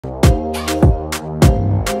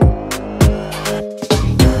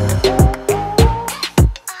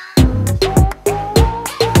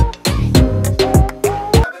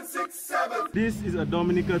a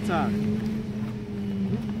Dominica Tag.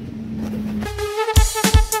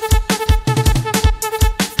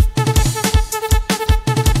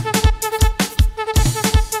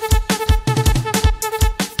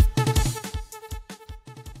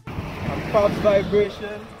 I'm Pops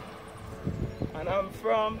Vibration, and I'm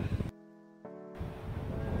from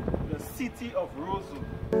the city of Roseau.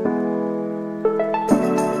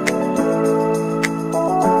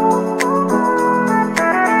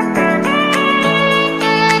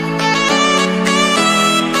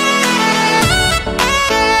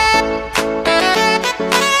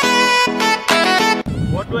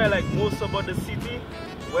 What do I like most about the city?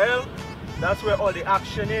 Well, that's where all the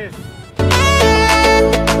action is.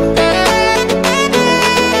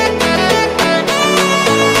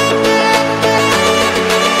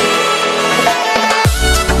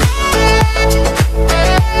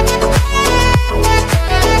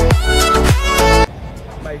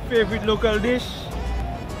 My favorite local dish,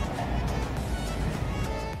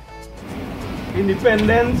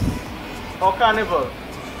 Independence or Carnival.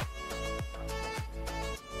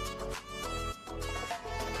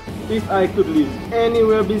 If I could live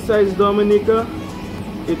anywhere besides Dominica,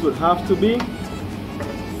 it would have to be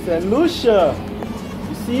St. Lucia.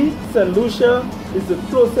 You see, St. Lucia is the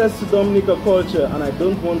closest to Dominica culture, and I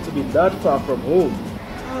don't want to be that far from home.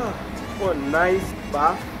 For a nice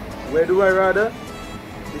bath, where do I rather?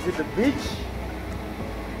 Is it the beach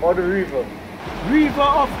or the river? River,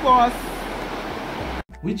 of course.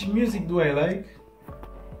 Which music do I like?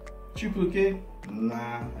 Triple K?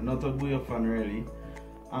 Nah, I'm not a Booyah fan really.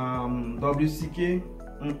 WCK?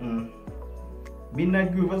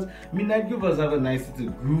 Midnight Groovers have a nice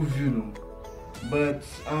little groove, you know. But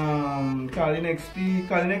Carlyn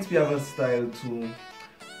have a style too.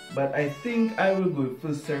 But I think I will go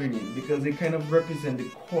for Serenade because they kind of represent the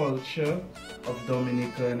culture of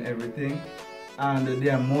Dominica and everything, and they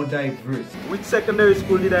are more diverse. Which secondary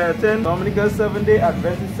school did I attend? Dominica 7-Day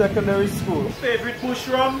Adventist Secondary School. Favorite bush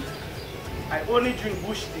rum? I only drink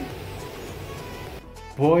bush tea.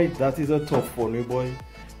 Boy, that is a tough one, boy.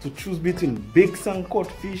 To choose between bakes and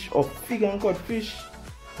codfish or fig and codfish.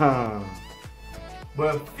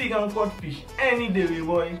 But fig and codfish any day,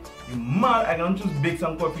 boy. You mad? I can choose bakes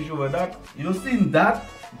and codfish over that. You don't see that,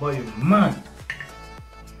 but you mad.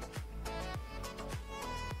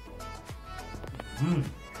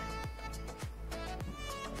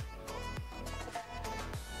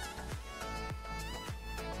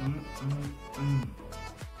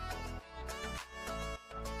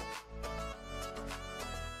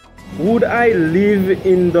 Would I live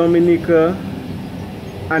in Dominica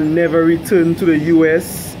and never return to the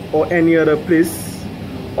US or any other place?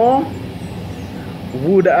 Or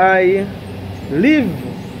would I live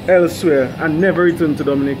elsewhere and never return to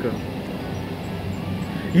Dominica?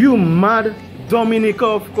 You mad? Dominica,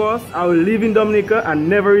 of course. I will live in Dominica and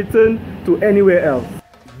never return to anywhere else.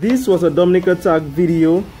 This was a Dominica Tag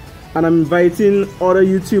video, and I'm inviting other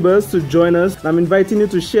YouTubers to join us. I'm inviting you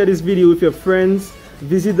to share this video with your friends.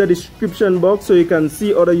 Visit the description box so you can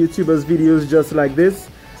see other YouTubers videos just like this,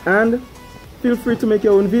 and feel free to make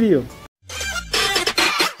your own video.